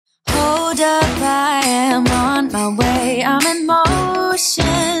up, I am on my way, I'm in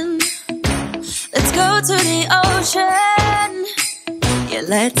motion. Let's go to the ocean. Yeah,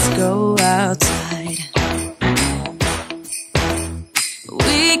 let's go outside.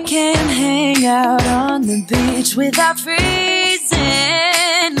 We can hang out on the beach without freezing.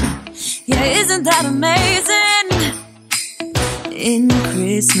 Yeah, isn't that amazing? In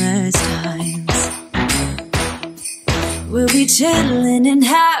Christmas times, we'll be chilling and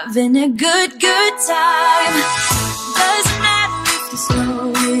having a good time. Doesn't matter if the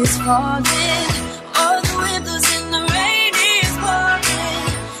snow is falling or the wind blows and the rain is pouring.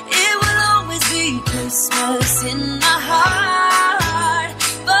 It will always be Christmas in my heart.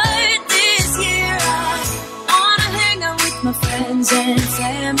 But this year I wanna hang out with my friends and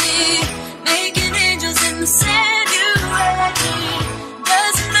family, making angels in the sand. You ready?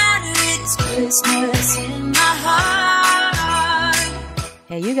 Doesn't matter, it's Christmas in my heart.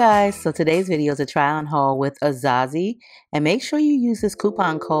 Hey you guys, so today's video is a try on haul with AZAZIE, and make sure you use this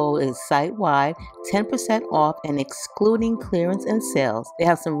coupon code. It's site-wide, 10% off and excluding clearance and sales. They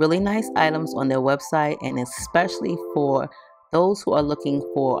have some really nice items on their website, and especially for those who are looking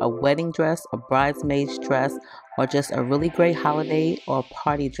for a wedding dress, a bridesmaid's dress, or just a really great holiday or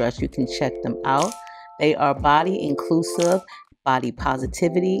party dress, you can check them out. They are body inclusive, body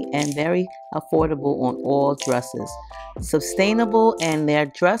positivity, and very affordable on all dresses. Sustainable, and their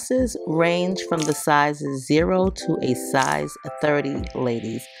dresses range from the sizes 0 to a size 30,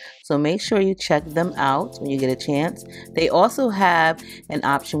 ladies. So make sure you check them out when you get a chance. They also have an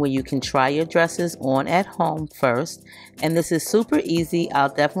option where you can try your dresses on at home first, and this is super easy.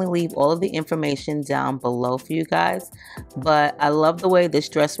 I'll definitely leave all of the information down below for you guys, but I love the way this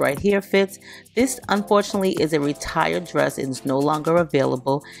dress right here fits. This unfortunately is a retired dress. It's no longer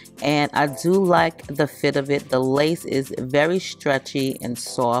available, and I do like the fit of it. The lace is very stretchy and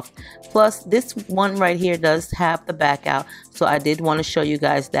soft. Plus, this one right here does have the back out, so I did want to show you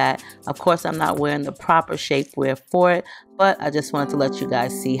guys that. Of course, I'm not wearing the proper shapewear for it, but I just wanted to let you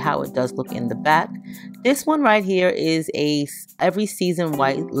guys see how it does look in the back. This one right here is a every season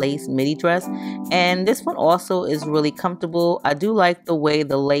white lace midi dress, and this one also is really comfortable. I do like the way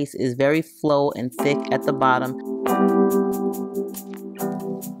the lace is very flow and thick at the bottom.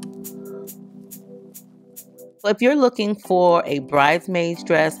 If you're looking for a bridesmaid's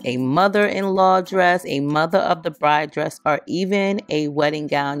dress, a mother-in-law dress, a mother of the bride dress, or even a wedding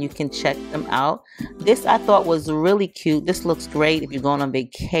gown, you can check them out. This I thought was really cute. This looks great if you're going on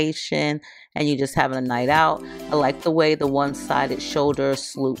vacation and you're just having a night out. I like the way the one-sided shoulder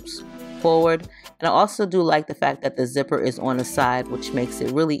sloops forward. And I also do like the fact that the zipper is on the side, which makes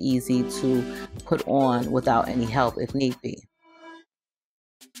it really easy to put on without any help if need be.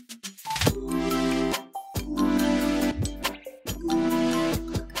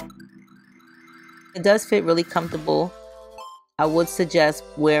 It does fit really comfortable. I would suggest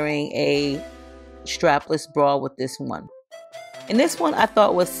wearing a strapless bra with this one. And this one I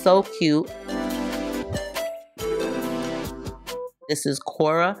thought was so cute. This is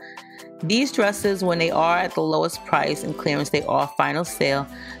Cora. These dresses, when they are at the lowest price and clearance, they are final sale.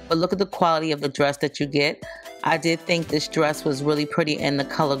 But look at the quality of the dress that you get. I did think this dress was really pretty in the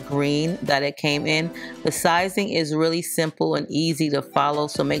color green that it came in. The sizing is really simple and easy to follow,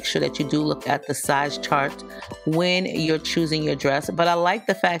 so make sure that you do look at the size chart when you're choosing your dress. But I like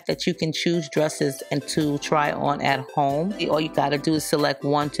the fact that you can choose dresses and to try on at home. All you gotta do is select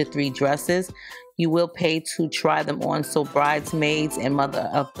 1 to 3 dresses. You will pay to try them on, so bridesmaids and mother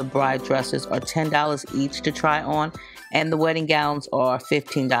of the bride dresses are $10 each to try on, and the wedding gowns are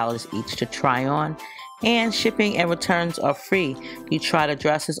 $15 each to try on. And shipping and returns are free. You try the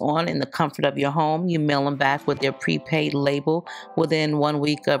dresses on in the comfort of your home. You mail them back with their prepaid label within 1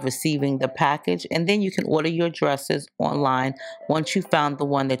 week of receiving the package. And then you can order your dresses online once you found the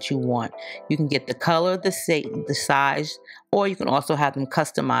one that you want. You can get the color, the size, or you can also have them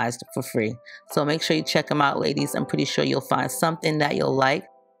customized for free. So make sure you check them out, ladies. I'm pretty sure you'll find something that you'll like.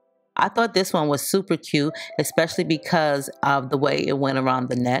 I thought this one was super cute, especially because of the way it went around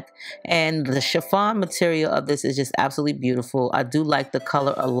the neck. And the chiffon material of this is just absolutely beautiful. I do like the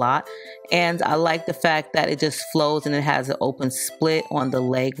color a lot. And I like the fact that it just flows and it has an open split on the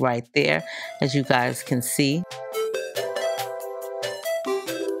leg right there, as you guys can see.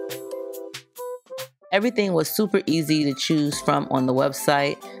 Everything was super easy to choose from on the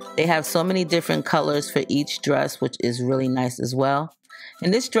website. They have so many different colors for each dress, which is really nice as well.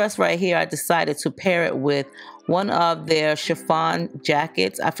 And this dress right here, I decided to pair it with one of their chiffon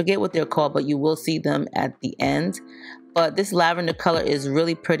jackets. I forget what they're called, but you will see them at the end. but this lavender color is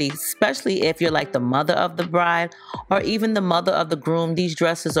really pretty, especially if you're like the mother of the bride or even the mother of the groom. These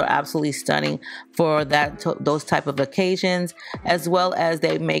dresses are absolutely stunning for those type of occasions, as well as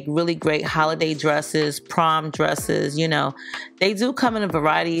they make really great holiday dresses, prom dresses. You know, they do come in a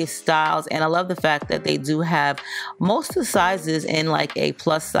variety of styles, and I love the fact that they do have most of the sizes in like a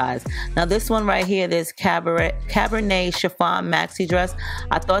plus size. Now this one right here, this Cabernet chiffon maxi dress,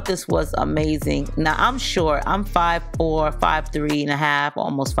 I thought this was amazing. Now I'm short, I'm 5'4", 5'3 and a half,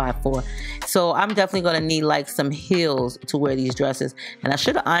 almost 5'4", so I'm definitely gonna need like some heels to wear these dresses, and I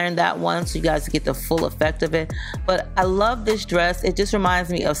should have ironed that one so you guys get the full effect of it. But I love this dress. It just reminds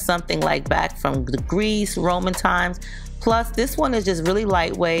me of something like back from the Greece, Roman times. Plus this one is just really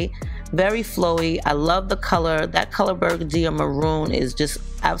lightweight, very flowy. I love the color. That color burgundy or maroon is just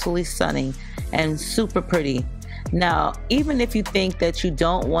absolutely stunning and super pretty. Now, even if you think that you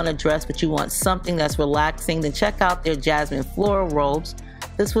don't want a dress but you want something that's relaxing, then check out their jasmine floral robes.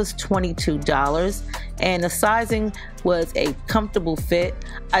 This was $22, and the sizing was a comfortable fit.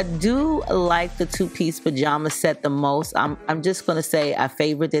 I do like the two-piece pajama set the most. I'm just gonna say I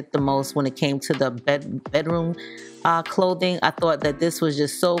favored it the most when it came to the bedroom clothing. I thought that this was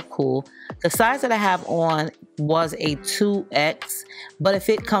just so cool. The size that I have on was a 2X, but it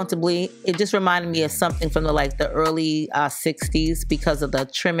fit comfortably. It just reminded me of something from the early 60s because of the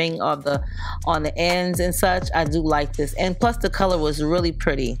trimming of on the ends and such. I do like this, and plus the color was really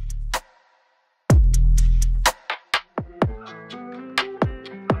pretty.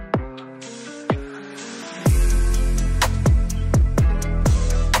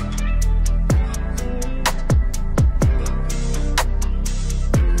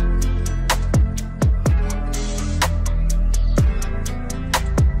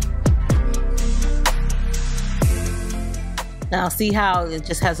 Now see how it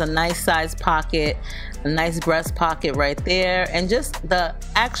just has a nice size pocket, a nice breast pocket right there, and just the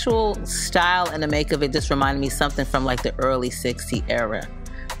actual style and the make of it just reminded me something from like the early 60s era.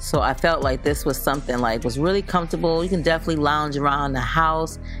 So I felt like this was something was really comfortable. You can definitely lounge around the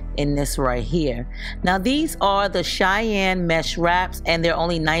house in this right here. Now these are the Cheyenne mesh wraps, and they're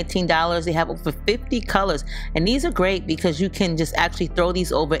only $19. They have over 50 colors, and these are great because you can just actually throw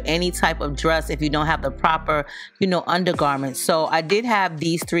these over any type of dress if you don't have the proper, undergarments. So I did have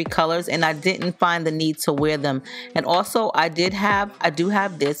these 3 colors, and I didn't find the need to wear them. And also I do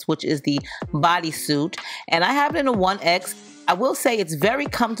have this, which is the bodysuit, and I have it in a 1X. I will say it's very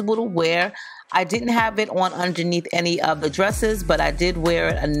comfortable to wear. I didn't have it on underneath any of the dresses, but I did wear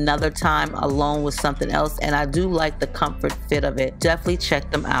it another time along with something else, and I do like the comfort fit of it. Definitely check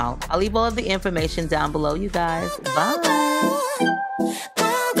them out. I'll leave all of the information down below, you guys.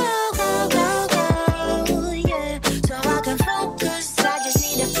 Bye.